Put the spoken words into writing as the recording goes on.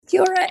Kia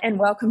ora and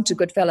welcome to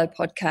Goodfellow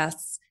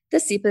Podcasts.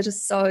 This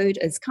episode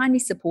is kindly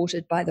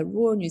supported by the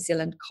Royal New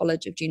Zealand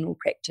College of General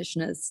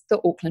Practitioners, the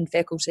Auckland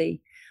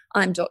faculty.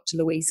 I'm Dr.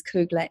 Louise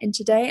Kugler, and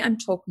today I'm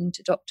talking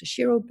to Dr.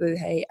 Cheryl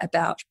Buhay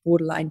about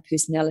borderline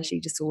personality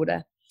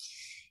disorder.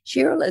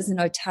 Cheryl is an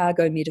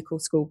Otago Medical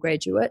School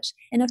graduate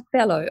and a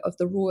fellow of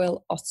the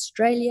Royal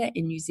Australia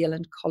and New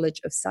Zealand College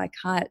of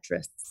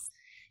Psychiatrists.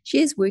 She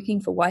is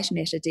working for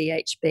White-Matter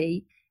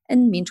DHB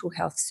in mental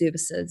health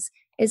services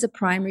as a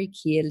primary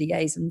care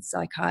liaison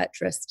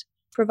psychiatrist,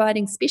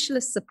 providing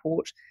specialist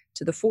support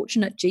to the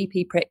fortunate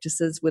GP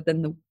practices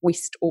within the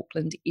West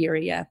Auckland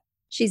area.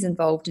 She's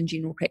involved in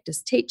general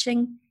practice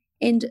teaching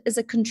and is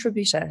a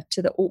contributor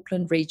to the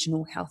Auckland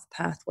Regional Health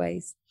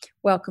Pathways.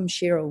 Welcome,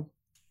 Cheryl.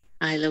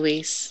 Hi,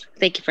 Louise.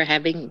 Thank you for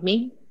having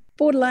me.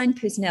 Borderline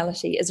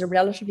personality is a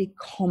relatively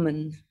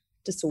common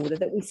disorder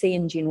that we see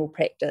in general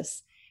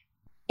practice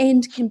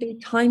and can be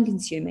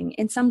time-consuming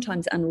and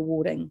sometimes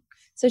unrewarding.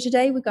 So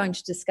today we're going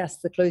to discuss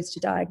the clues to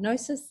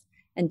diagnosis,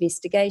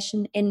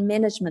 investigation, and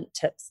management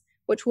tips,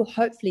 which will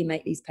hopefully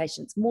make these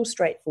patients more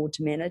straightforward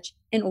to manage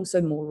and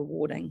also more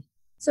rewarding.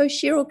 So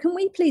Cheryl, can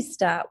we please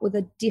start with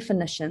a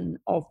definition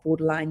of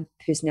borderline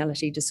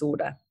personality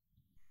disorder?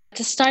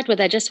 To start with,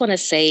 I just want to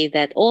say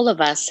that all of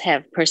us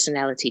have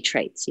personality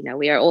traits.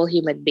 We are all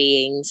human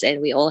beings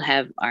and we all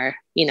have our,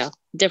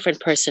 different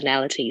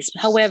personalities.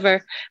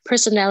 However,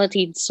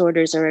 personality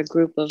disorders are a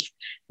group of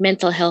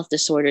mental health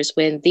disorders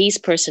when these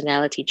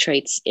personality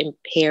traits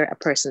impair a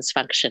person's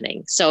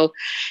functioning. So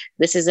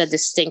this is a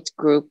distinct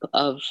group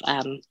of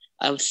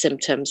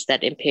symptoms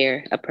that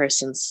impair a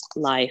person's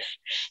life.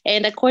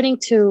 And according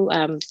to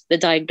the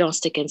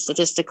Diagnostic and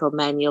Statistical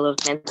Manual of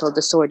Mental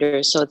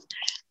Disorders, so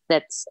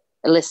that's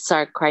lists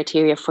our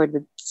criteria for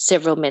the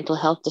several mental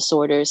health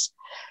disorders.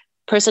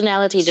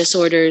 Personality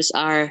disorders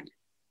are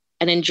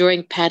an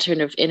enduring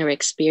pattern of inner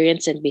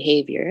experience and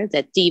behavior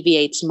that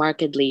deviates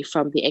markedly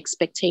from the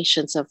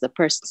expectations of the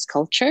person's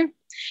culture.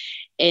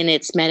 And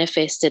it's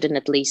manifested in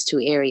at least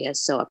two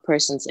areas. So a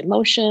person's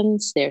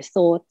emotions, their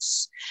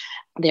thoughts,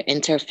 their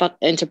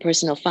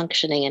interpersonal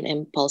functioning and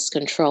impulse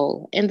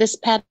control. And this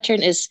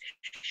pattern is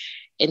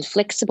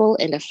inflexible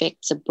and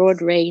affects a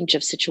broad range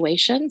of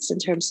situations in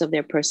terms of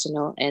their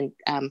personal and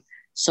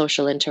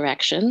social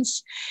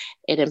interactions.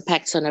 It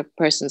impacts on a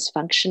person's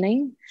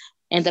functioning,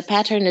 and the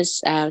pattern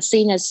is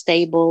seen as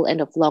stable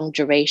and of long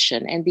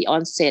duration. And the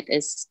onset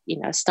is,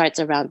 starts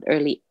around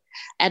early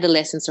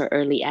adolescence or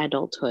early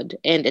adulthood,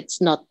 and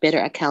it's not better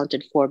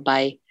accounted for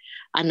by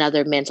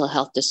another mental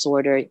health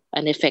disorder,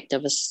 an effect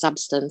of a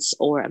substance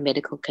or a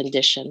medical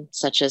condition,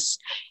 such as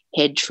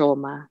head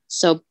trauma.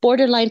 So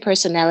borderline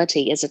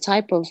personality is a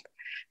type of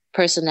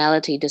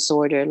personality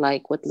disorder,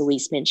 like what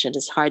Louise mentioned,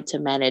 is hard to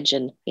manage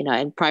in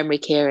primary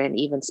care and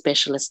even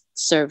specialist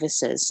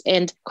services.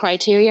 And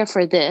criteria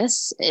for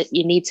this,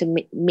 you need to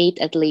meet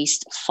at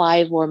least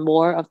 5 or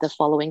more of the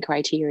following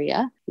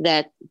criteria: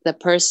 that the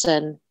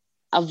person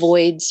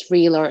avoids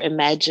real or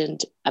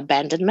imagined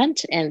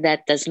abandonment, and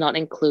that does not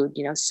include,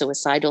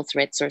 suicidal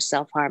threats or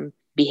self-harm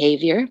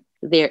behavior.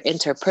 Their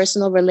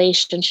interpersonal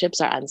relationships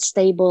are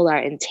unstable, are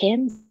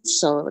intense.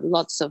 So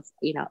lots of,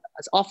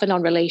 it's often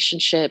on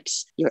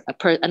relationships.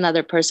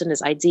 Another person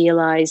is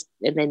idealized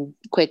and then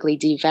quickly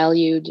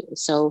devalued.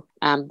 So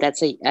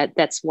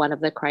that's one of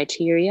the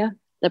criteria.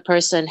 The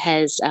person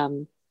has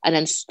an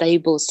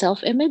unstable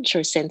self-image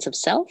or sense of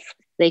self.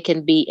 They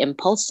can be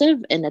impulsive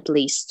in at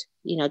least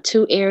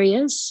 2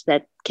 areas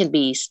that can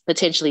be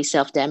potentially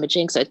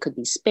self-damaging. So it could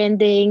be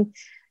spending,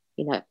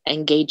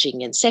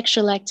 engaging in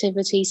sexual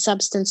activity,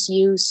 substance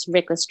use,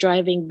 reckless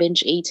driving,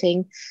 binge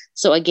eating.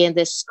 So again,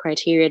 this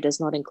criteria does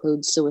not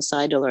include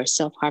suicidal or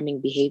self-harming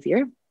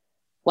behavior.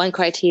 One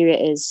criteria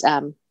is,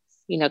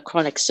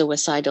 chronic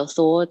suicidal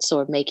thoughts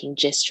or making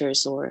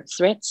gestures or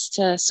threats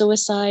to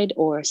suicide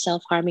or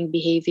self-harming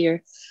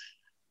behavior.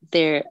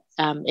 Their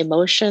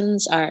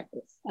emotions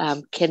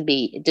can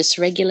be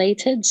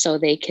dysregulated, so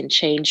they can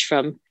change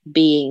from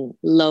being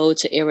low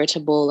to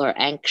irritable or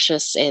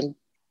anxious, and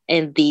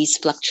these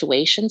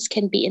fluctuations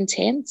can be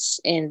intense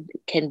and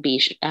can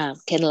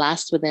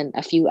last within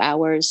a few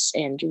hours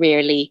and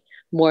rarely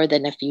more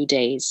than a few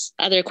days.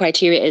 Other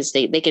criteria is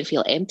they can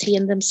feel empty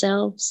in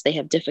themselves. They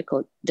have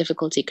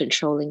difficulty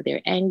controlling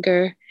their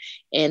anger,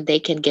 and they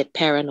can get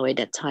paranoid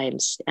at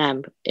times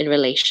in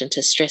relation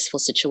to stressful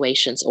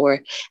situations,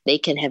 or they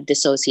can have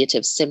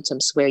dissociative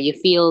symptoms where you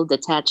feel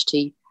detached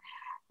to,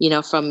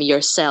 from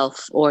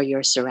yourself or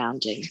your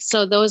surroundings.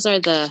 So those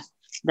are the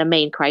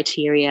main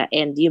criteria,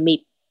 and you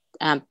meet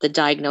the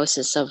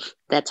diagnosis of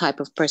that type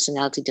of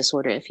personality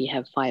disorder if you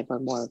have 5 or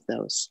more of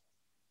those.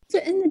 So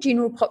in the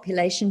general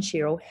population,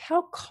 Cheryl,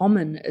 how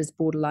common is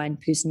borderline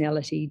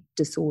personality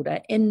disorder?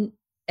 In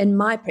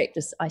my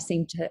practice, I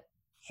seem to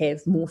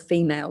have more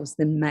females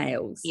than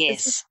males. Yes.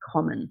 Is this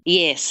common?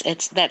 Yes,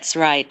 that's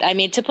right. I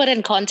mean, to put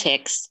in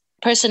context,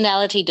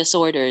 personality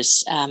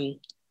disorders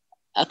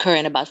occur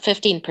in about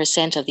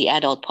 15% of the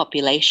adult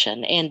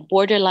population. And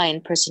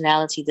borderline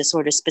personality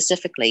disorder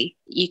specifically,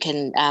 you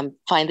can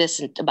find this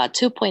in about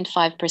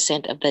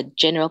 2.5% of the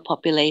general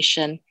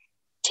population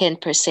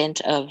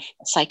 10% of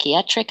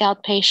psychiatric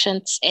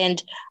outpatients,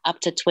 and up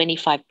to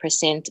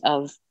 25%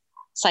 of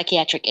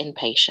psychiatric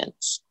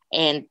inpatients.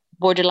 And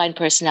borderline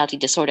personality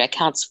disorder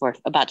accounts for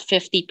about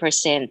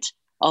 50%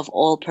 of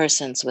all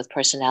persons with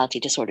personality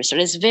disorder. So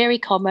it is very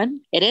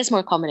common. It is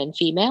more common in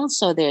females.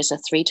 So there's a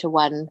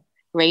 3-to-1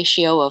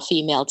 ratio of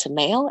female to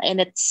male,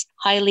 and it's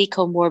highly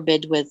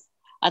comorbid with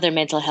other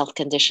mental health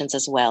conditions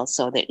as well.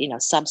 So that,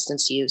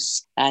 substance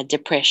use,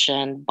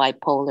 depression,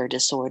 bipolar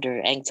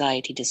disorder,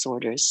 anxiety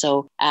disorders.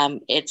 So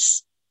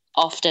it's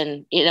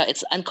often,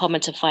 it's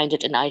uncommon to find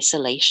it in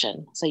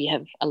isolation. So you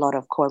have a lot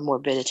of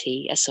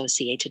comorbidity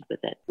associated with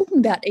it. Talking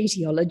about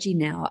etiology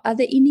now, are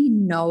there any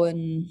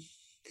known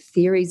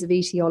theories of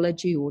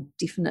etiology or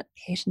definite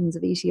patterns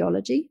of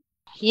etiology?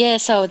 Yeah,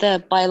 so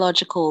the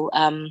biological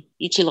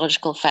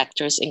etiological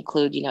factors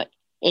include,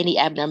 any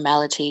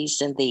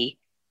abnormalities in the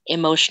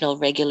emotional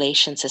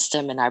regulation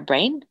system in our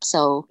brain.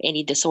 So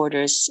any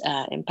disorders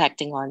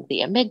impacting on the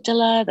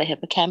amygdala, the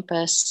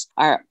hippocampus,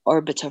 our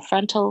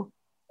orbitofrontal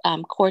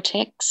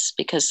cortex,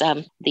 because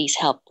these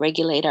help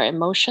regulate our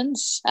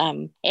emotions.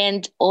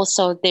 And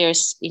also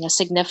there's,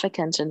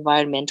 significant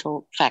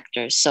environmental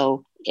factors.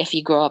 So if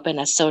you grow up in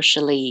a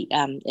socially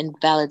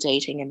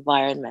invalidating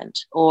environment,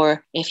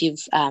 or if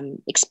you've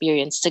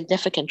experienced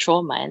significant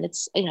trauma, and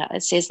it's,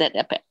 it says that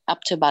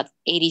up to about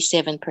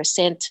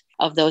 87%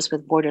 of those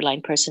with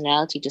borderline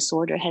personality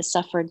disorder has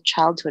suffered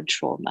childhood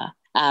trauma.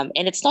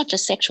 And it's not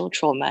just sexual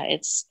trauma,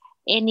 it's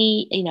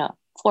any,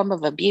 form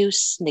of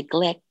abuse,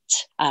 neglect,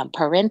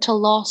 parental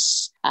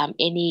loss,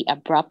 any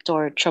abrupt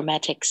or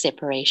traumatic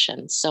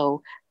separation.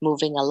 So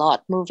moving a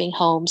lot, moving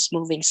homes,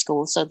 moving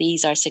schools. So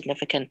these are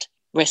significant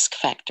risk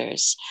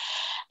factors.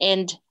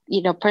 And,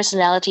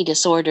 personality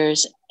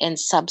disorders and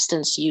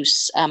substance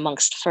use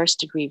amongst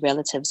first-degree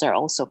relatives are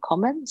also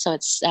common. So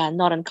it's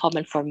not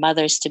uncommon for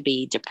mothers to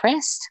be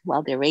depressed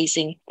while they're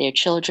raising their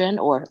children,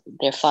 or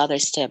their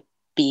fathers to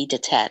be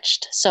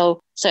detached.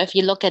 So if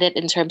you look at it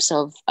in terms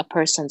of a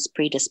person's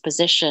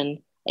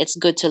predisposition, it's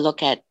good to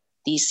look at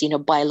these,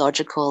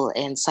 biological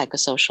and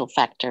psychosocial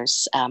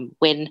factors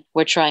when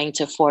we're trying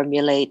to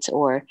formulate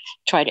or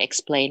try to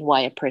explain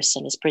why a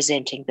person is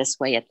presenting this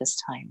way at this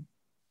time.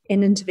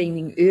 And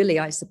intervening early,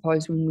 I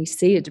suppose, when we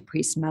see a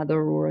depressed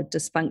mother or a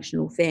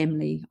dysfunctional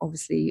family,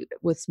 obviously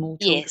with small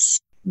children. Yes,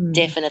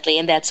 definitely.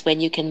 And that's when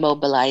you can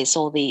mobilize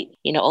all the,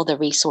 all the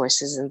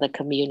resources in the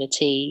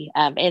community.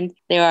 And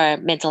there are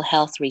mental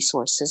health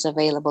resources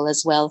available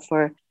as well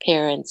for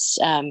parents,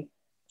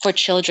 for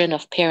children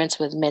of parents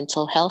with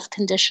mental health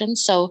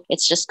conditions. So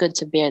it's just good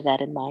to bear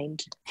that in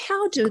mind.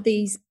 How do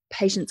these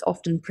patients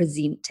often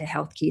present to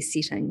healthcare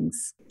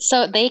settings?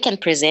 So they can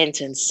present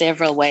in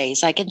several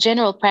ways. Like in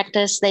general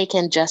practice, they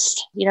can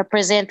just,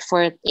 present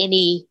for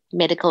any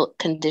medical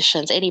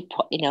conditions, any,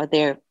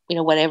 their,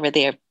 whatever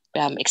they're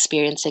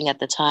experiencing at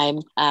the time,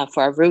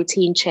 for a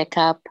routine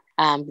checkup.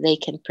 They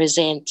can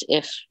present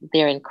if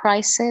they're in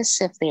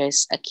crisis, if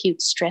there's acute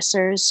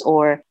stressors,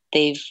 or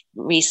they've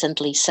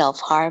recently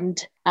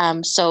self-harmed.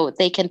 So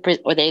they can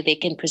they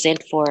can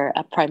present for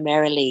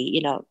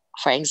primarily,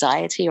 for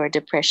anxiety or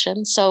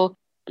depression. So,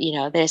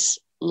 there's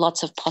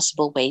lots of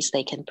possible ways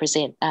they can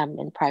present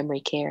in primary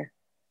care.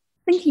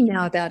 Thinking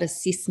now about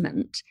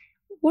assessment,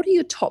 what are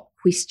your top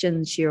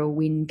questions, Cheryl,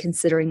 when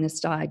considering this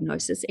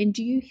diagnosis? And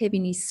do you have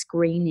any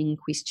screening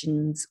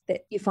questions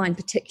that you find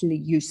particularly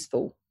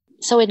useful?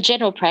 So in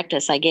general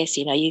practice, I guess,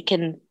 you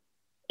can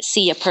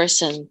see a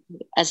person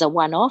as a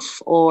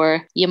one-off,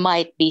 or you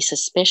might be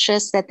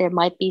suspicious that there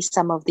might be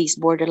some of these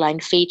borderline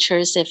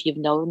features if you've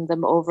known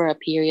them over a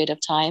period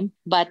of time.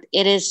 But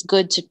it is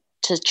good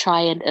to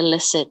try and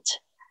elicit,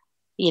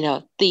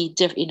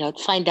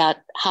 find out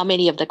how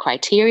many of the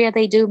criteria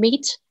they do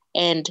meet.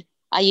 And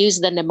I use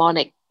the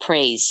mnemonic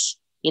praise.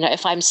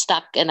 If I'm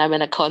stuck and I'm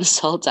in a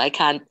consult, I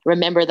can't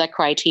remember the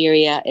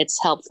criteria.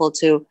 It's helpful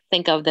to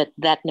think of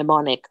that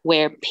mnemonic,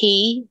 where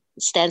P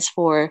stands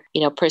for,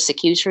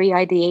 persecutory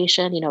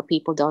ideation.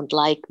 People don't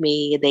like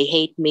me, they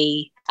hate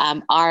me.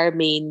 R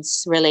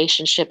means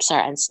relationships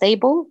are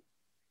unstable.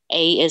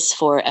 A is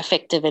for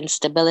affective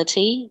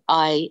instability.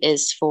 I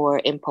is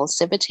for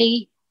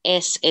impulsivity.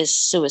 S is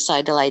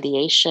suicidal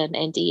ideation,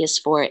 and D is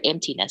for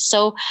emptiness.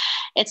 So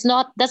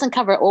doesn't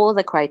cover all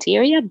the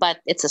criteria, but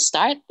it's a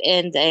start,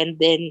 and then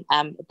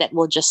that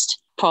will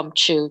just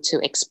prompt you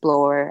to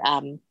explore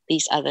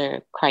these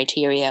other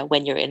criteria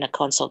when you're in a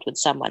consult with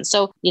someone.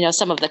 So,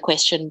 some of the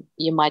question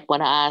you might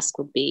want to ask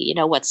would be,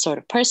 what sort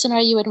of person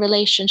are you in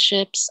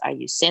relationships? Are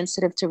you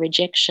sensitive to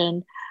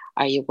rejection?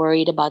 Are you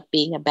worried about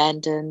being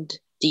abandoned?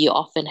 Do you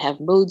often have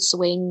mood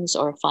swings,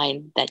 or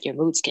find that your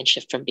moods can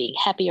shift from being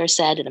happy or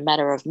sad in a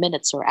matter of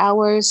minutes or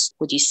hours?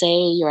 Would you say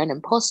you're an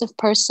impulsive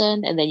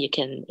person? And then you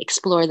can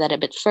explore that a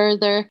bit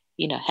further.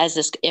 Has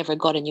this ever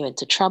gotten you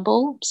into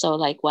trouble? So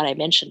like what I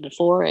mentioned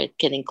before, it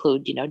can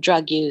include,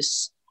 drug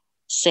use,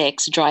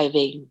 sex,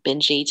 driving,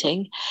 binge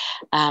eating.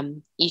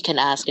 You can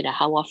ask,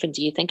 how often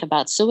do you think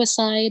about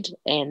suicide,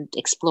 and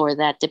explore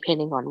that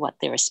depending on what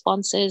their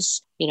response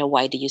is.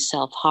 Why do you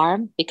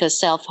self-harm? Because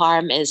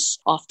self-harm is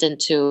often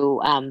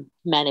to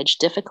manage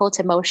difficult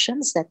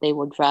emotions, that they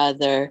would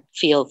rather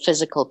feel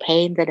physical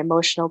pain than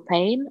emotional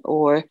pain,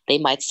 or they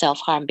might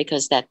self-harm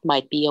because that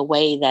might be a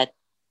way that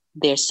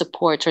their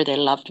support or their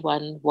loved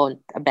one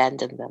won't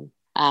abandon them.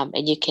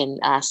 And you can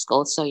ask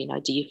also,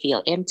 do you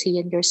feel empty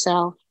in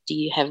yourself? Do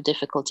you have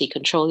difficulty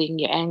controlling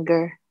your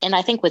anger? And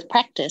I think with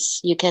practice,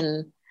 you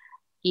can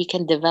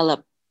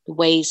develop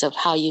ways of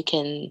how you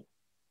can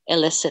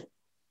elicit,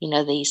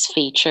 these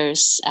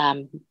features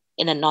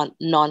in a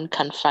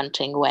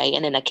non-confronting way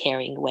and in a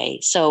caring way.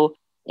 So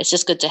it's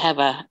just good to have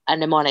a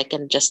mnemonic,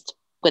 and just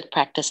with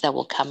practice that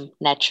will come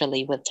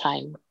naturally with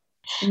time.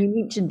 And you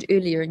mentioned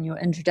earlier in your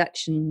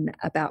introduction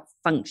about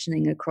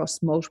functioning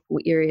across multiple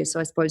areas. So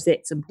I suppose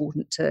that's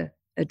important to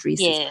address.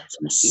 Yes.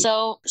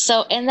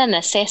 So in an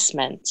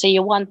assessment, so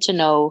you want to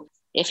know,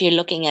 if you're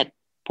looking at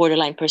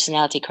borderline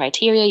personality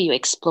criteria, you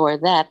explore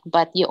that,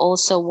 but you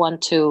also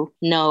want to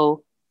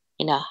know,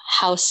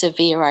 how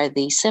severe are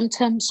these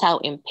symptoms? How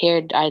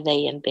impaired are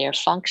they in their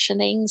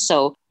functioning?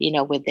 So,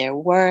 with their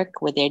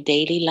work, with their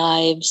daily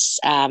lives,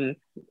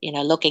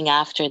 looking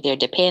after their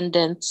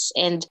dependents.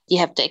 And you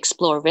have to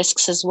explore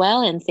risks as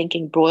well, and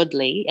thinking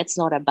broadly. It's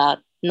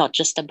not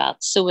just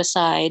about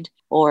suicide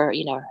or,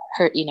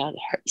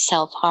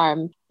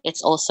 self-harm.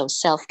 It's also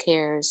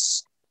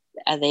self-cares.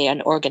 Are they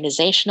an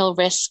organizational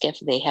risk if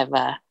they have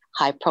a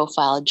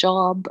high-profile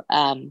job?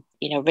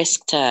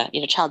 Risk to,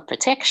 child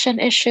protection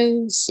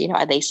issues.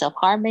 Are they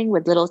self-harming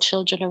with little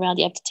children around?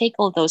 You have to take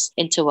all those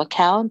into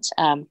account.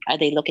 Are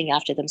they looking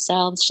after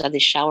themselves? Are they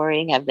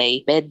showering? Have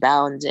they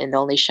bed-bound and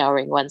only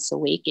showering once a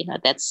week?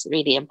 That's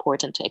really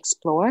important to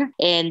explore.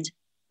 And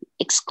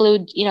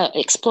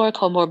explore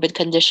comorbid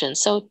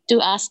conditions. So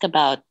do ask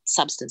about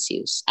substance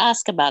use,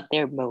 ask about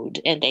their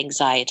mood and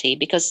anxiety,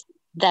 because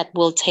that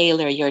will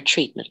tailor your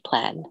treatment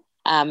plan.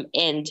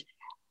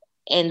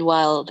 And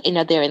while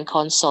they're in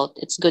consult,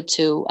 it's good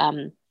to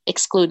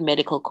exclude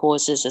medical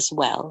causes as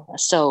well.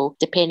 So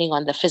depending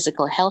on the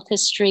physical health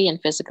history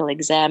and physical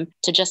exam,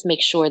 to just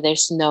make sure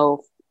there's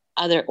no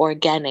other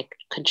organic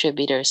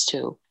contributors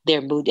to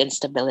their mood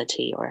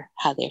instability or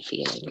how they're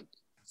feeling.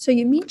 So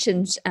you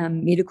mentioned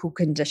medical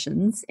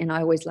conditions, and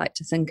I always like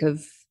to think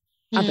of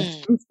other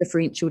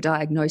differential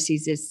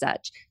diagnoses as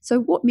such. So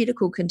what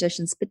medical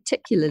conditions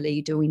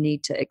particularly do we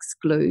need to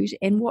exclude,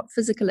 and what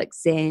physical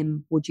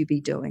exam would you be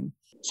doing?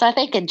 So I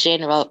think in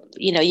general,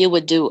 you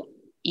would do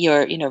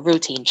your,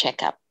 routine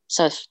checkup.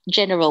 So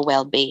general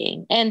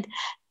well-being. And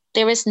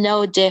there is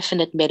no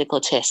definite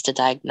medical test to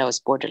diagnose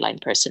borderline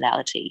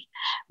personality.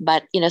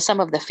 But, some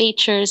of the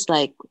features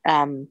like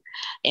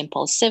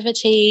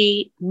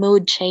impulsivity,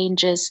 mood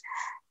changes,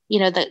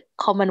 the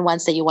common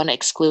ones that you want to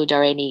exclude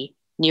are any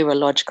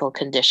neurological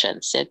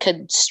conditions. It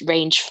could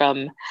range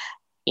from,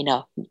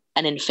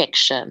 an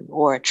infection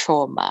or a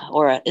trauma,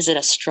 or is it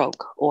a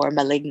stroke or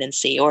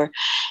malignancy, or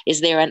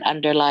is there an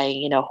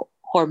underlying,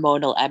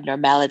 hormonal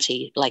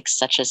abnormality, like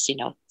such as,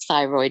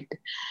 thyroid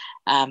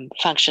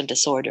function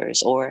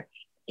disorders, or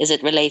is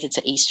it related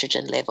to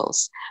estrogen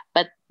levels?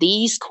 But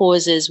these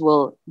causes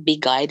will be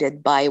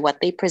guided by what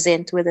they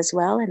present with as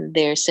well, and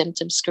their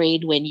symptom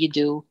screen when you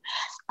do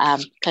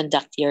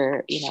conduct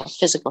your,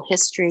 physical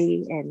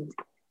history and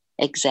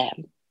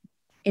exam.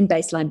 In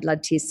baseline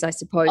blood tests, I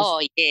suppose. Oh,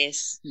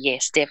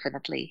 yes,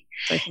 definitely.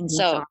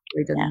 So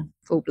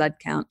full blood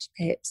count,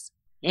 perhaps.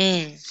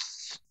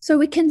 So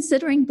we're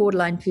considering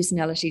borderline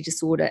personality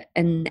disorder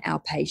in our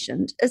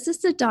patient. Is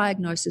this a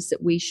diagnosis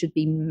that we should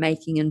be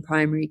making in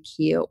primary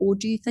care, or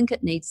do you think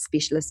it needs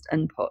specialist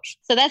input?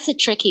 So that's a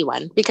tricky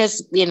one,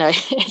 because,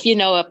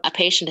 if a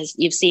patient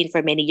you've seen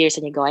for many years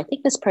and you go, I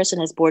think this person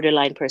has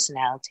borderline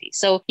personality.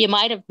 So you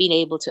might have been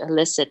able to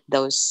elicit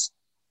those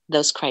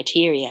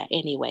criteria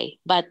anyway.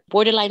 But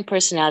borderline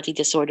personality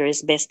disorder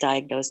is best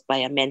diagnosed by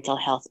a mental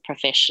health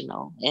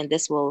professional. And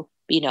this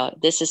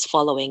is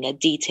following a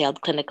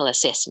detailed clinical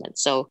assessment.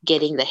 So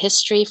getting the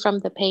history from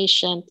the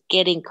patient,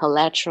 getting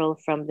collateral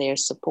from their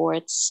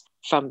supports,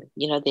 from,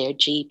 their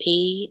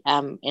GP,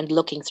 and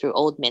looking through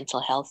old mental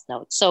health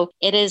notes. So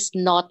it is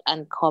not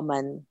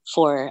uncommon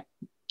for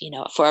a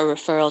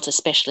referral to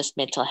specialist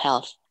mental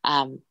health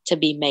to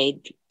be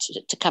made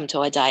to come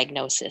to a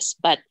diagnosis.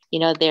 But,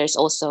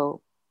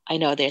 I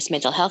know there's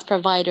mental health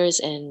providers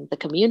in the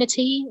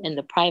community, in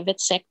the private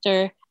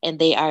sector, and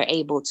they are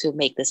able to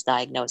make this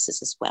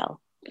diagnosis as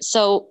well.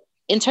 So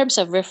in terms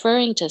of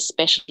referring to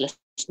specialist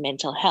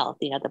mental health,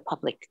 the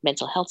public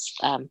mental health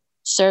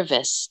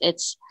service,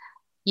 it's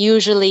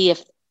usually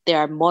if there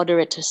are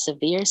moderate to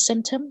severe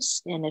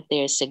symptoms, and if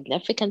there's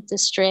significant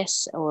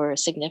distress or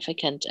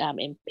significant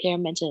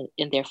impairment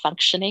in their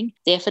functioning.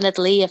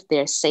 Definitely if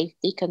there's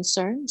safety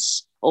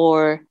concerns,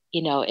 or,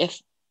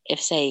 if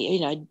say,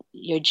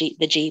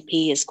 the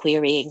GP is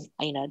querying,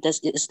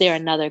 is there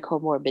another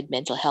comorbid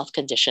mental health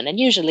condition? And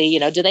usually,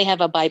 do they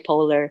have a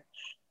bipolar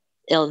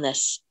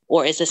illness,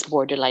 or is this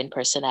borderline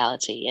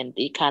personality? And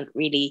you can't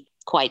really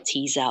quite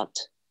tease out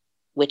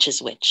which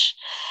is which.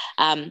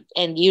 And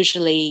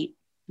usually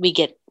we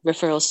get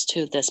referrals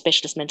to the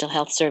specialist mental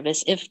health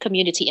service if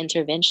community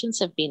interventions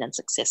have been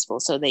unsuccessful.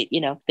 So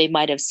they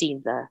might have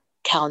seen the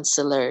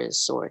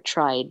counselors or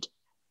tried,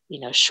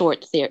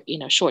 short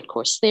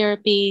course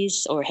therapies,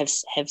 or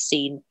have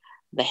seen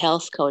the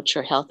health coach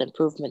or health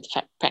improvement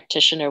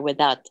practitioner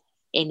without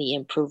any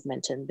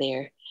improvement in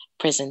their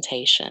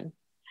presentation.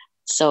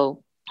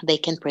 So they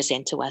can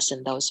present to us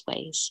in those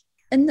ways.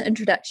 In the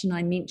introduction,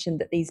 I mentioned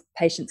that these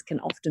patients can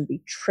often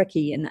be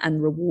tricky and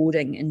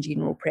unrewarding in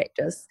general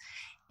practice,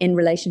 and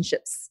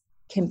relationships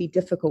can be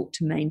difficult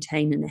to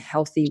maintain in a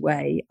healthy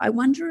way. I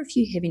wonder if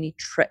you have any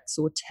tricks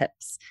or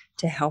tips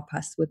to help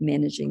us with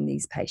managing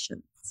these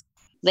patients.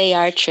 They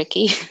are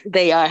tricky.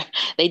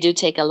 They do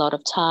take a lot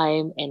of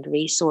time and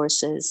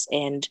resources.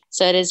 And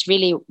so it is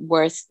really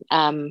worth,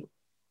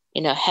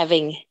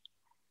 having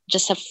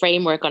just a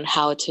framework on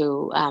how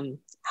to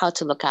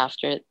look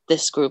after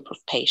this group of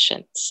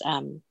patients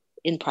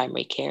in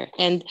primary care.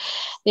 And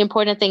the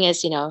important thing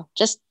is,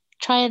 just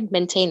try and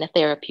maintain a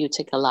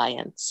therapeutic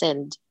alliance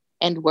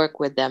and work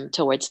with them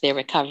towards their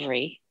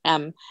recovery.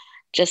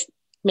 Just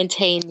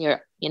maintain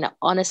your,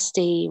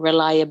 honesty,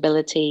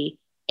 reliability,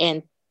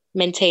 and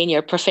maintain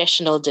your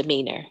professional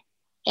demeanor.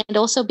 And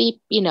also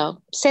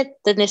set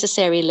the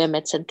necessary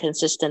limits and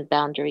consistent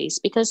boundaries,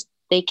 because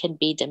they can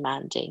be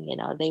demanding.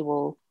 They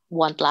will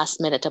want last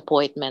minute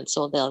appointments,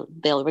 or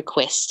they'll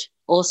request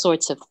all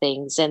sorts of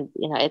things. And,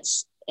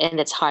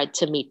 it's hard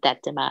to meet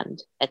that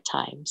demand at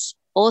times.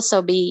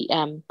 Also be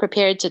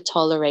prepared to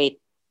tolerate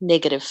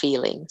negative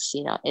feelings,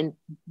 and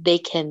they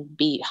can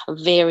be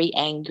very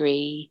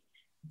angry,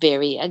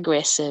 very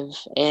aggressive,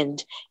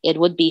 and it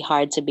would be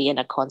hard to be in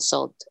a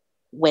consult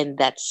when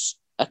that's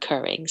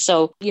occurring.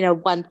 So,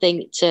 one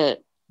thing to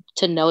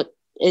note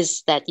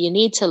is that you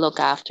need to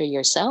look after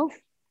yourself,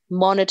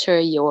 monitor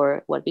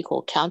your what we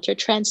call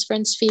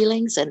countertransference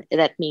feelings, and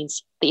that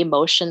means the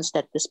emotions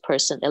that this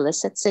person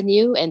elicits in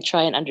you, and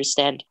try and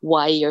understand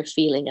why you're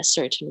feeling a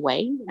certain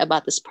way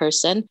about this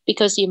person,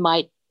 because you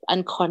might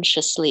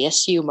unconsciously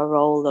assume a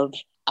role of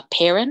a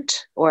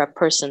parent or a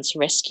person's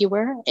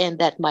rescuer, and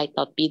that might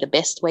not be the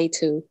best way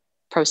to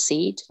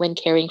proceed when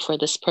caring for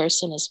this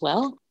person as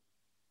well.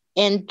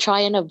 And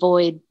try and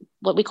avoid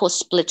what we call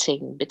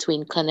splitting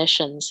between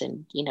clinicians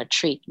and,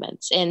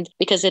 treatments. And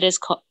because it is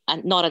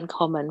not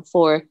uncommon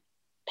for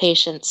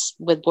patients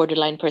with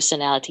borderline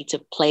personality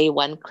to play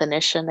one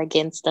clinician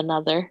against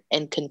another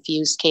and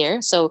confuse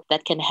care. So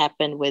that can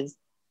happen with,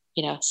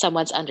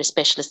 someone's under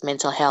specialist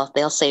mental health.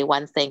 They'll say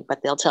one thing,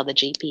 but they'll tell the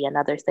GP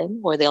another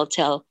thing, or they'll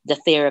tell the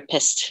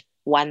therapist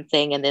one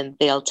thing, and then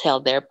they'll tell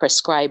their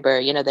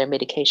prescriber, their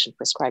medication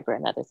prescriber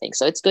another thing.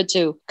 So it's good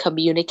to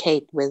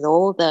communicate with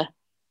all the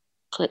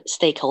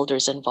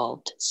stakeholders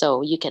involved,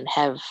 so you can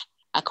have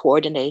a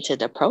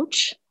coordinated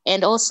approach.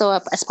 And also,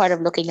 as part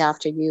of looking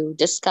after you,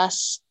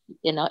 discuss,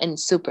 in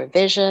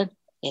supervision,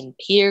 in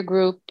peer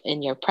group,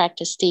 in your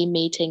practice team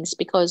meetings,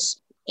 because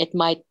it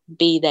might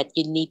be that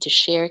you need to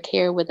share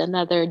care with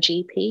another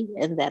GP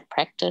in that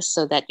practice,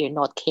 so that you're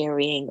not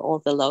carrying all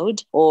the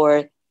load,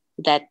 or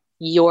that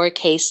your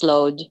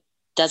caseload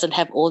doesn't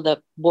have all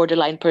the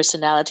borderline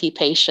personality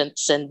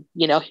patients, and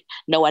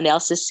no one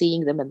else is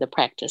seeing them in the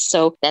practice.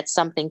 So that's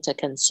something to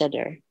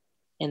consider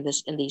in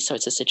these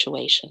sorts of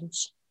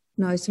situations.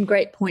 No, some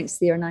great points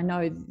there. And I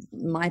know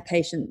my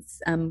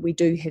patients, we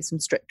do have some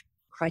strict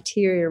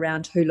criteria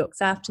around who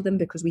looks after them,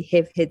 because we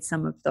have had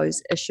some of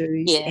those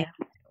issues. Yeah. And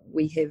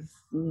we have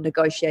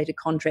negotiated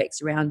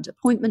contracts around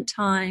appointment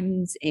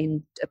times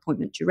and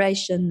appointment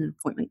duration and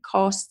appointment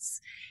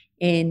costs.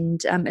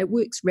 And it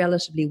works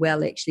relatively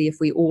well, actually, if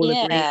we all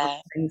agree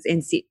on things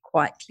and set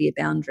quite clear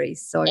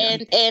boundaries. So,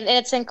 and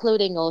it's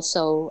including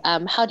also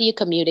how do you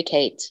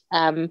communicate?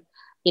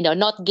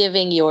 Not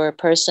giving your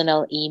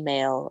personal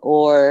email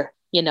or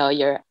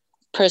your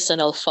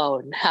personal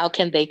phone. How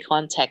can they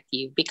contact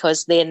you?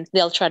 Because then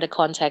they'll try to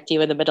contact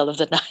you in the middle of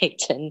the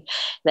night, and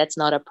that's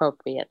not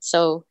appropriate.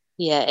 So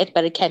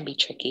but it can be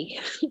tricky.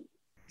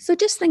 So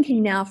just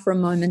thinking now for a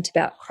moment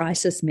about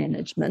crisis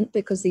management,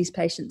 because these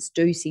patients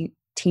do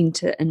tend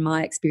to, in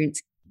my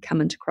experience, come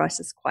into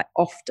crisis quite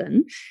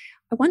often.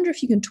 I wonder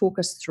if you can talk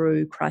us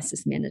through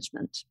crisis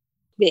management.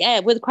 Yeah,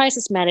 with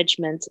crisis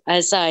management,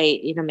 as I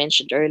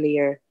mentioned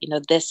earlier,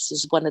 this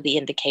is one of the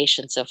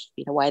indications of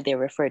why they're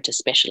referred to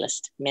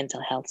specialist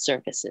mental health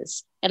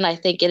services. And I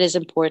think it is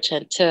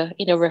important to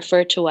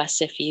refer to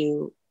us if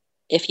you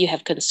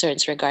have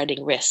concerns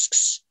regarding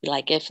risks,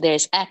 like if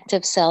there's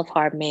active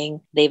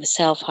self-harming, they've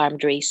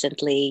self-harmed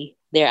recently,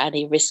 there are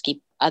any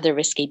other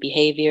risky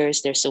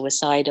behaviors, they're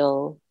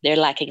suicidal, they're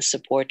lacking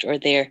support, or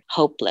they're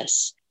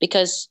hopeless.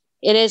 Because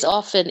it is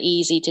often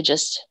easy to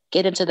just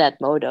get into that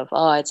mode of,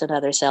 oh, it's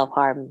another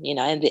self-harm,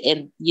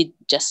 and you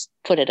just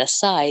put it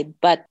aside.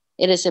 But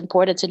it is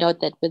important to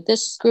note that with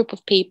this group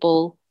of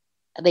people,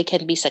 they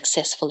can be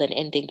successful in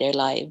ending their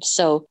lives.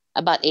 So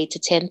about 8 to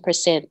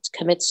 10%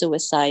 commit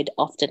suicide,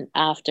 often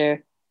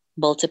after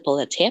multiple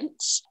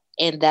attempts.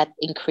 And that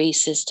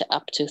increases to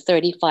up to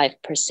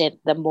 35%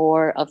 the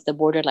more of the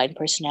borderline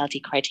personality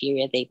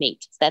criteria they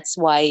meet. That's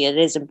why it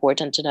is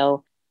important to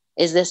know,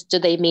 do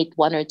they meet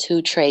one or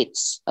two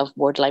traits of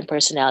borderline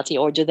personality,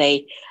 or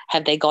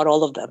have they got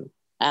all of them?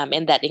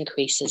 And that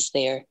increases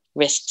their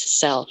risk to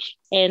self.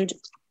 And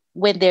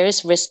when there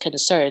is risk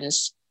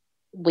concerns,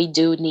 we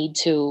do need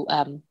to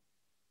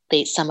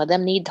some of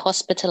them need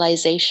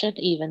hospitalization,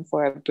 even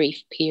for a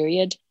brief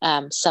period.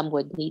 Some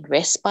would need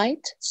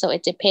respite. So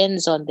it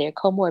depends on their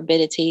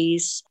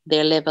comorbidities,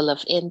 their level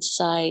of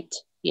insight,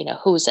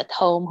 who's at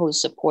home,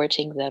 who's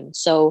supporting them.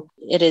 So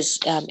it is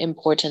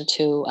important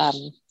to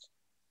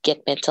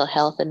get mental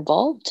health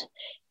involved.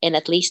 And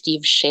at least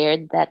you've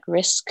shared that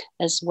risk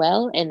as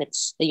well. And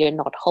you're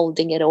not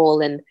holding it all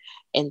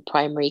in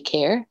primary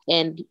care.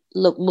 And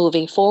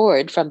moving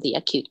forward from the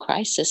acute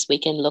crisis, we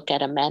can look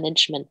at a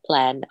management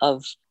plan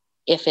of,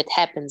 if it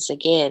happens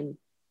again,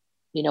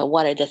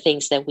 what are the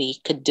things that we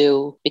could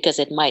do? Because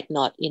it might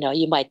not,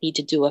 you might need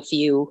to do a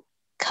few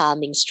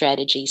calming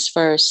strategies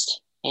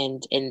first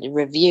and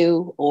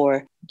review,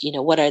 or,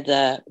 what are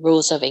the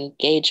rules of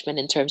engagement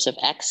in terms of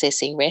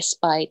accessing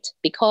respite?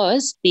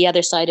 Because the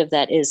other side of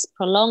that is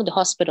prolonged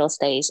hospital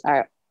stays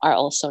are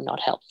also not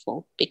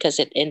helpful, because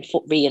it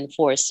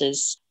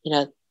reinforces,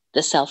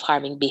 the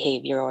self-harming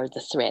behavior or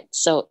the threat.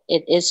 So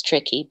it is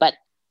tricky, but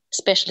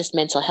specialist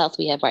mental health,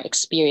 we have our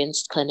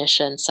experienced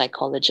clinicians,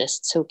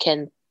 psychologists who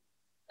can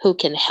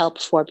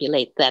help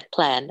formulate that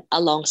plan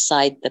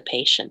alongside the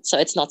patient. So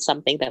it's not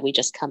something that we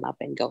just come up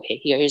and go, hey,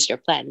 here is your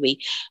plan.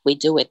 We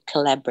do it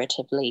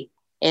collaboratively.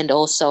 And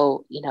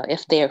also,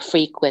 if they're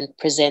frequent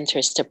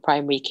presenters to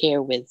primary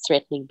care with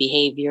threatening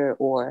behavior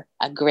or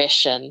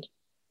aggression,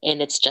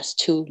 and it's just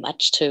too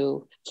much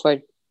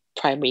for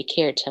primary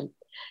care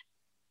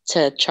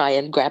to try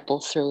and grapple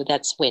through,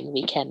 that's when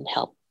we can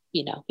help.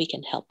 We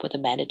can help with the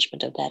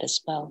management of that as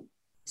well.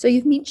 So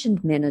you've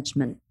mentioned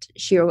management,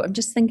 Cheryl. I'm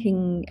just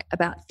thinking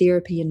about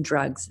therapy and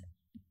drugs.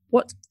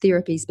 What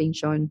therapy has been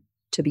shown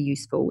to be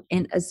useful,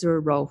 and is there a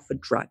role for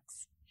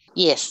drugs?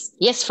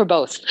 Yes, for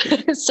both.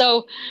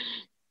 So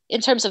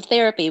in terms of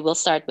therapy, we'll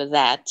start with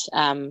that.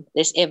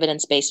 There's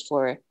evidence-based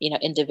for,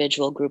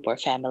 individual, group, or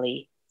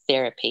family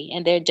therapy.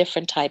 And there are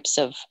different types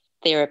of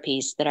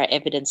therapies that are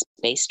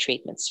evidence-based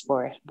treatments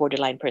for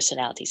borderline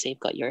personality. So you've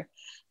got your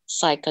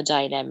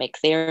psychodynamic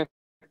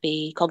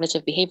therapy,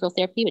 cognitive behavioral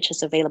therapy, which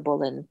is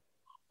available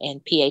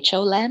in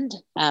PHO land.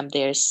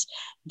 There's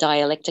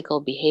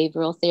dialectical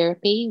behavioral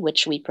therapy,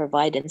 which we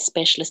provide in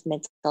specialist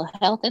mental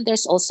health. And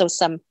there's also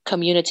some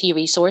community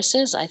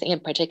resources, I think in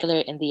particular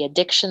in the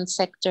addiction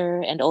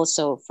sector, and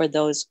also for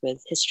those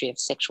with history of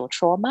sexual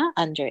trauma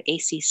under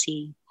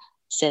ACC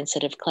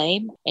sensitive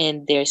claim.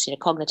 And there's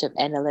cognitive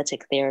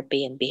analytic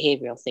therapy and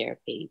behavioral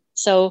therapy.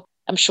 So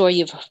I'm sure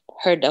you've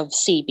heard of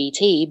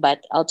CBT,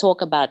 but I'll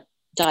talk about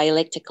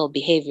dialectical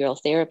behavioral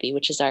therapy,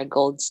 which is our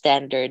gold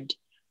standard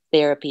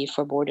therapy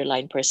for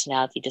borderline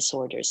personality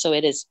disorder. So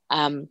it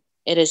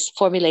is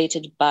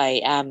formulated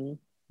by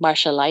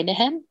Marsha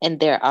Linehan, and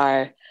there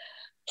are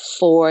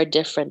 4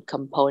 different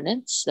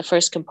components. The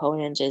first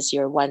component is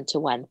your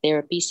one-to-one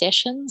therapy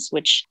sessions,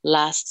 which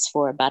lasts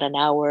for about an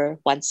hour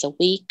once a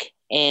week,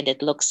 and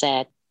it looks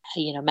at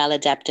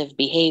maladaptive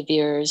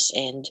behaviors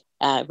and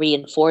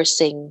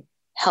reinforcing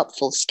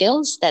helpful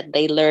skills that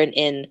they learn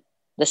in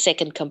the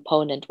second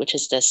component, which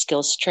is the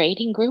skills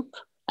training group,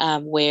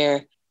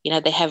 where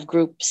they have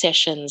group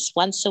sessions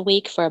once a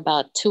week for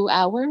about 2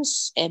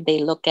 hours, and they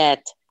look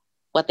at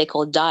what they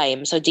call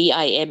DIME, so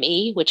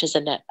DIME, which is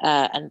an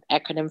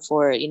acronym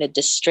for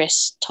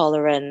distress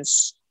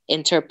tolerance,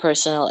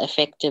 interpersonal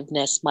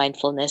effectiveness,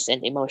 mindfulness,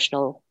 and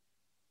emotional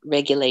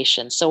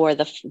regulation. So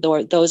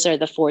those are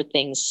the 4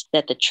 things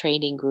that the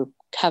training group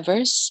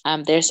covers.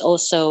 There's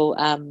also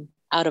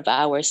out of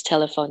hours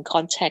telephone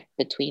contact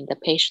between the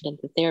patient and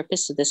the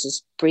therapist. So this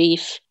is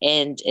brief,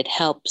 and it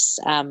helps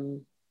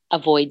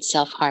avoid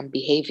self-harm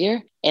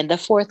behavior. And the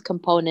 4th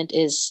component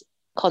is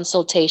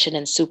consultation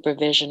and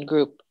supervision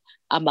group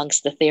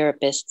amongst the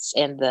therapists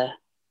and the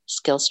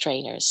skills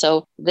trainers.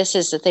 So this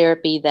is a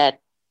therapy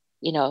that,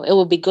 it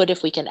will be good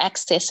if we can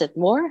access it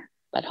more,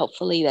 but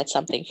hopefully that's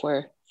something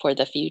for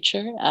the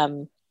future.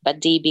 But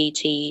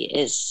DBT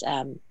is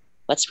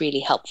what's really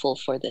helpful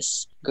for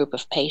this group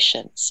of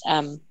patients.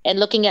 And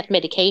looking at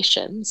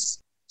medications,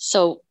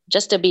 so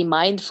just to be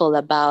mindful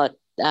about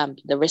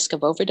the risk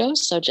of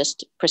overdose. So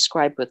just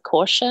prescribe with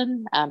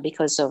caution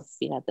because of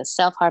the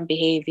self-harm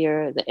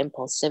behavior, the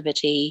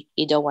impulsivity.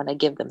 You don't want to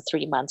give them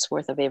 3 months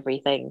worth of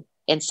everything.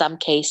 In some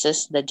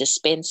cases, the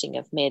dispensing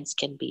of meds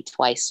can be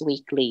twice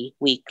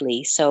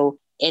weekly. So,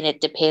 and it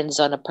depends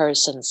on a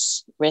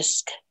person's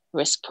risk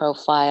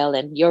profile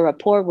and your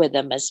rapport with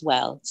them as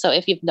well. So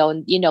if you've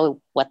known,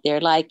 what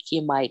they're like,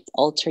 you might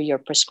alter your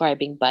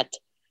prescribing, but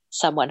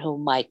someone who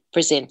might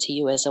present to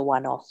you as a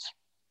one-off,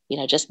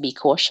 just be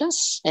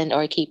cautious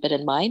or keep it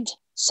in mind.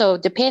 So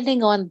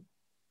depending on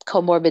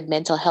comorbid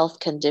mental health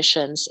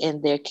conditions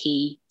and their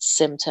key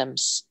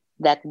symptoms,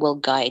 that will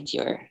guide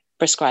your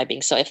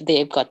prescribing. So if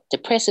they've got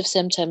depressive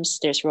symptoms,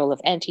 there's role of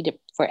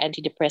for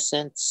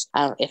antidepressants.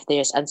 If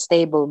there's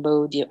unstable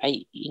mood,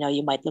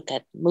 you might look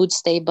at mood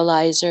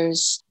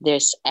stabilizers.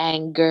 There's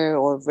anger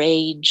or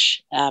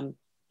rage.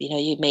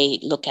 You may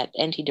look at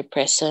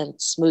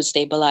antidepressants, mood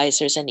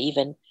stabilizers, and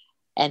even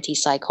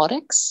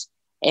antipsychotics.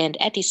 And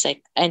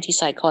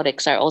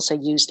antipsychotics are also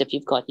used if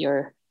you've got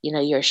your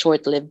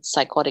short-lived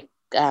psychotic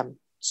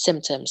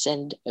symptoms,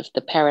 and if the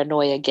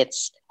paranoia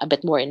gets a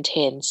bit more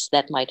intense,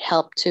 that might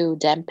help to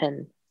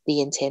dampen the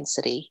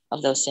intensity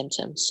of those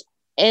symptoms.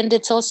 And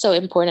it's also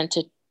important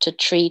to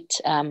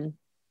treat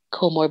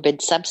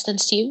comorbid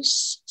substance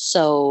use.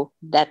 So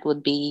that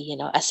would be,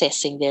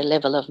 assessing their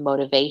level of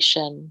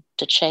motivation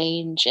to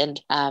change,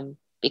 and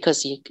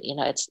because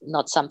it's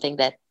not something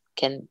that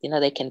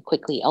they can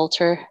quickly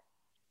alter,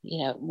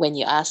 when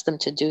you ask them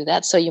to do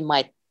that. So you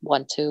might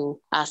want to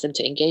ask them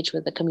to engage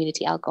with the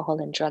community alcohol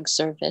and drug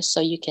service, so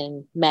you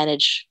can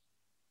manage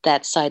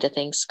that side of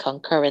things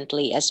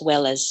concurrently, as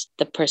well as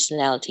the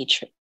personality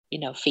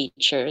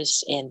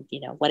features and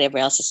whatever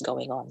else is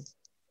going on.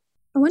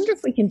 I wonder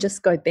if we can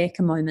just go back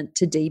a moment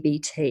to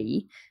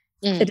DBT.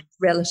 It is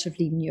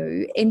relatively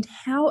new, and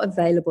how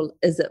available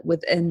is it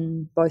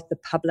within both the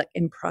public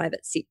and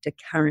private sector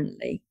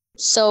currently?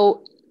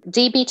 So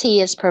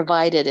DBT is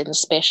provided in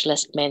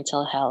specialist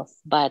mental health,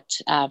 but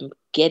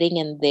getting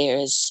in there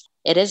is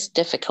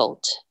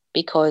difficult,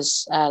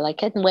 because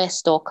like in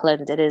West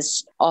Auckland, it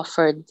is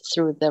offered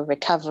through the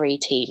recovery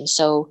team.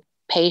 So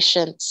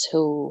patients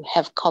who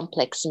have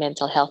complex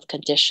mental health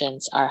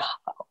conditions are,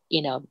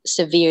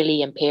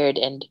 severely impaired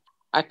and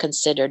are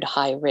considered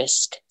high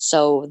risk.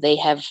 So they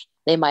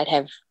might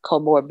have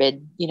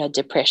comorbid,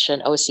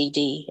 depression,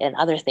 OCD, and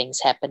other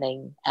things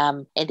happening.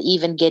 And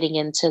even getting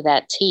into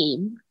that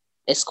team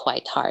is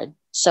quite hard.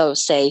 So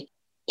say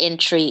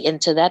entry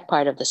into that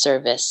part of the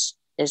service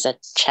is a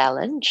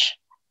challenge,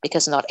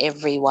 because not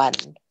everyone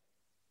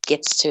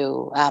gets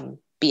to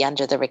be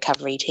under the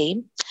recovery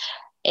team.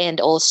 And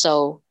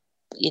also,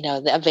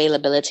 the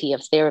availability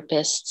of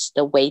therapists,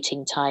 the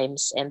waiting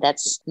times, and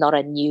that's not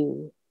a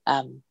new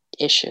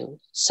issue.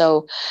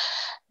 So,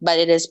 but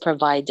it is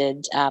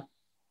provided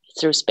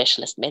through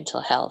specialist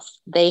mental health.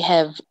 They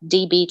have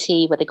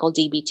DBT, what they call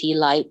DBT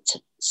Light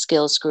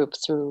skills group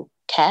through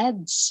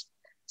CADS.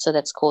 So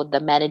that's called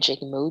the Managing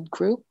Mood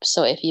group.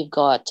 So if you've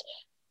got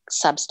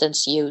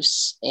substance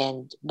use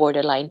and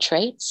borderline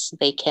traits,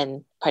 they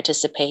can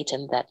participate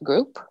in that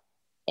group,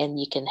 and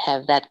you can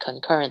have that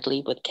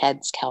concurrently with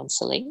CADS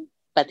counseling.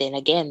 But then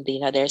again,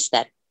 there's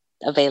that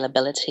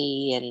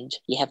availability, and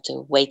you have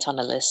to wait on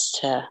a list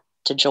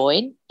to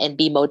join and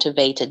be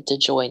motivated to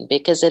join,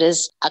 because it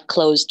is a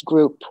closed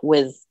group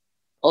with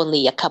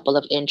only a couple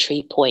of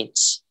entry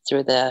points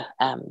through the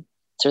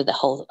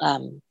whole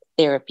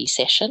therapy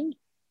session.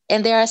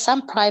 And there are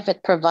some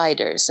private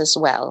providers as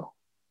well,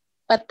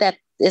 but that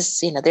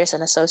is, there's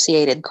an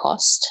associated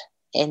cost,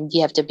 and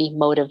you have to be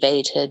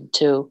motivated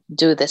to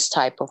do this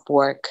type of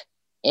work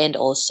and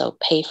also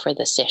pay for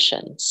the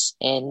sessions.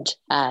 And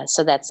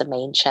so that's the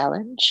main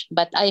challenge.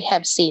 But I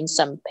have seen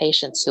some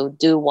patients who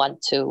do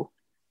want to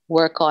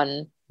work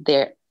on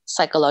their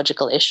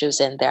psychological issues,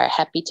 and they're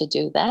happy to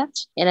do that.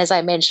 And as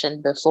I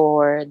mentioned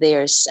before,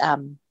 there's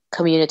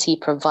community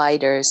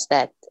providers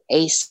that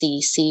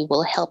ACC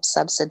will help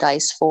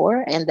subsidize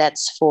for, and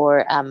that's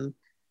for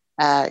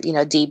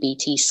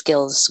DBT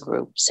skills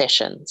group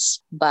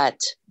sessions. But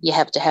you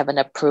have to have an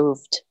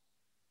approved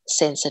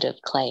sensitive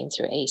claim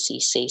through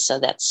ACC. So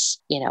that's,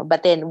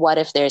 but then what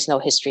if there's no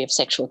history of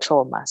sexual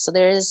trauma? So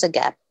there is a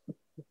gap.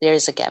 There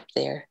is a gap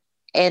there.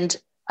 And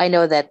I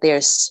know that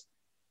there's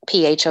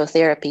PHO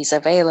therapies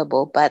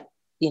available, but,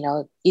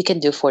 you can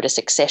do 4 to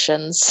 6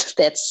 sessions.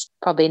 That's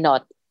probably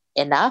not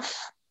enough.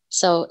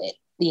 So,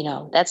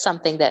 that's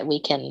something that we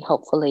can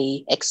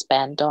hopefully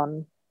expand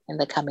on in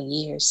the coming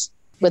years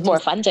with more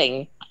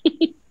funding.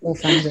 More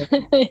funding.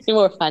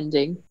 More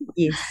funding.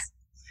 Yes.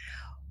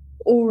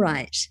 All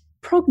right.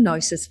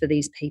 Prognosis for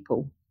these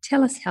people.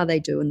 Tell us how they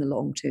do in the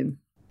long term.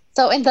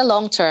 So in the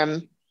long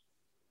term,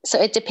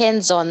 so it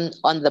depends on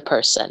the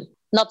person.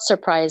 Not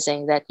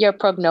surprising that your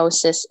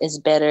prognosis is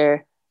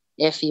better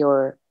if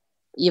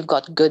you've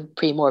got good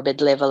premorbid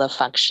level of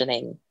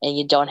functioning and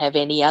you don't have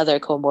any other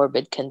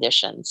comorbid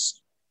conditions.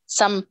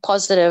 Some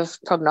positive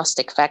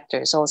prognostic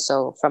factors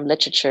also from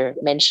literature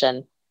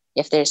mention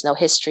if there's no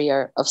history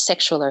of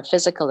sexual or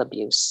physical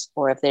abuse,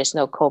 or if there's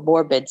no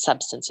comorbid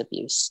substance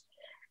abuse.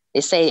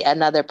 They say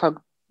another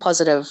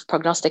positive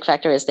prognostic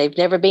factor is they've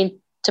never been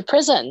to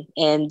prison,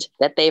 and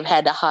that they've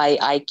had a high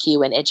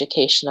IQ and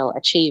educational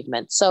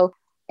achievement. So,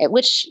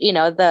 which,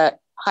 the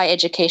high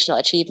educational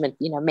achievement,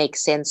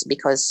 makes sense,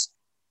 because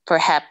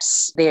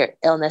perhaps their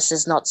illness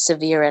is not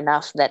severe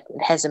enough that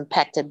it has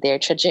impacted their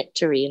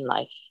trajectory in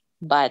life.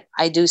 But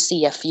I do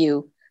see a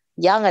few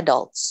young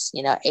adults,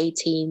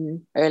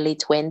 18, early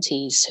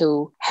 20s,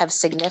 who have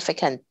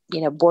significant,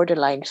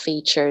 borderline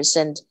features,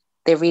 and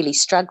they're really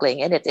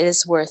struggling. And it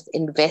is worth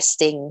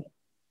investing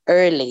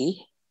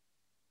early,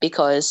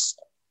 because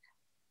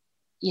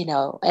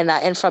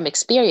and from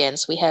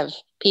experience, we have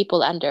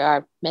people under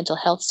our mental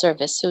health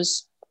service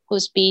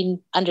who's been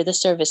under the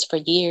service for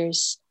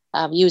years,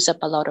 use up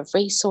a lot of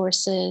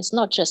resources,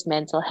 not just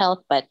mental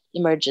health, but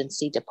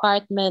emergency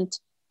department,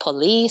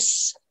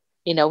 police.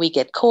 We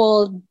get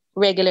called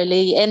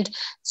regularly. And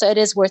so it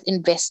is worth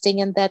investing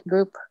in that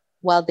group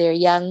while they're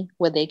young,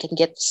 where they can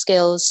get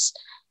skills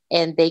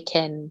and they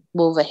can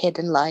move ahead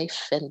in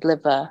life and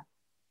live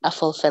a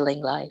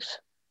fulfilling life.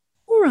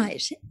 All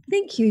right.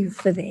 Thank you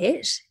for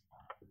that.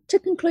 To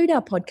conclude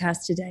our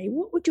podcast today,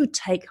 what would your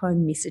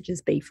take-home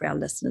messages be for our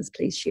listeners,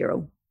 please,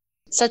 Cheryl?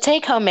 So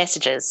take-home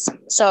messages.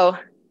 So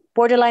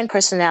borderline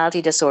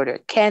personality disorder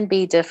can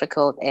be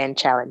difficult and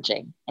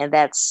challenging. And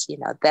that's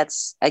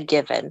a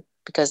given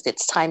because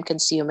it's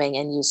time-consuming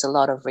and use a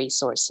lot of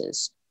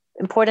resources.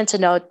 Important to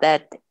note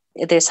that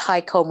there's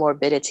high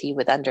comorbidity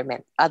with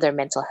other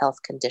mental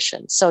health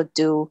conditions. So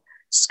do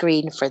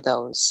screen for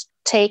those.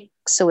 Take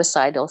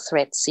suicidal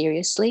threats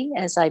seriously,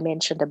 as I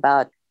mentioned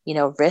about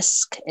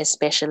risk,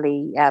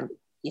 especially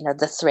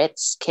the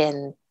threats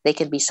can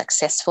be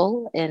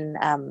successful in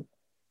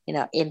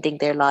ending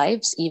their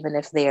lives, even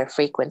if they are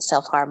frequent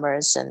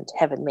self-harmers and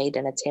haven't made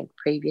an attempt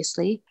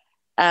previously.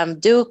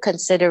 Do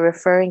consider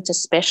referring to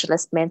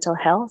specialist mental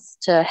health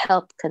to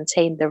help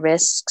contain the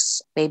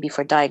risks, maybe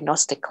for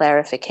diagnostic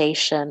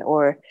clarification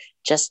or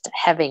just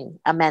having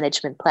a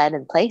management plan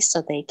in place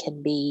so they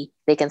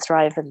can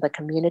thrive in the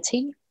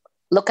community.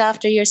 Look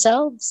after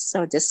yourselves.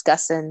 So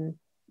discussing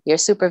your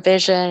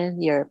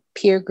supervision, your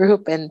peer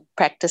group and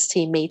practice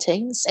team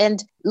meetings,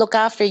 and look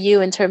after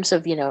you in terms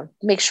of,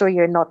 make sure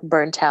you're not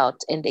burnt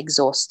out and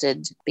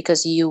exhausted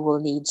because you will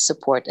need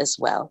support as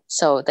well.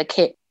 So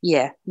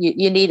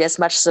you need as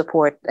much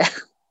support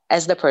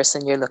as the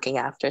person you're looking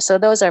after. So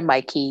those are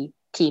my key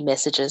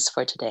messages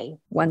for today.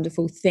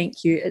 Wonderful.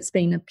 Thank you. It's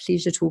been a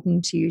pleasure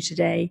talking to you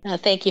today.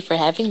 Thank you for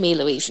having me,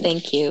 Louise.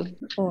 Thank you.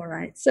 All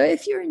right. So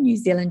if you're a New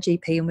Zealand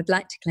GP and would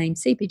like to claim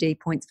CPD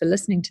points for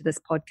listening to this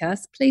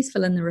podcast, please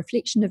fill in the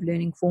Reflection of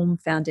Learning form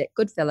found at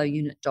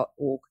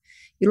goodfellowunit.org.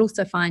 You'll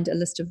also find a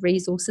list of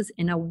resources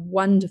and a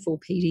wonderful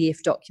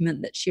PDF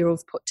document that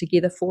Cheryl's put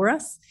together for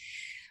us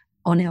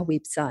on our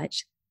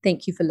website.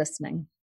 Thank you for listening.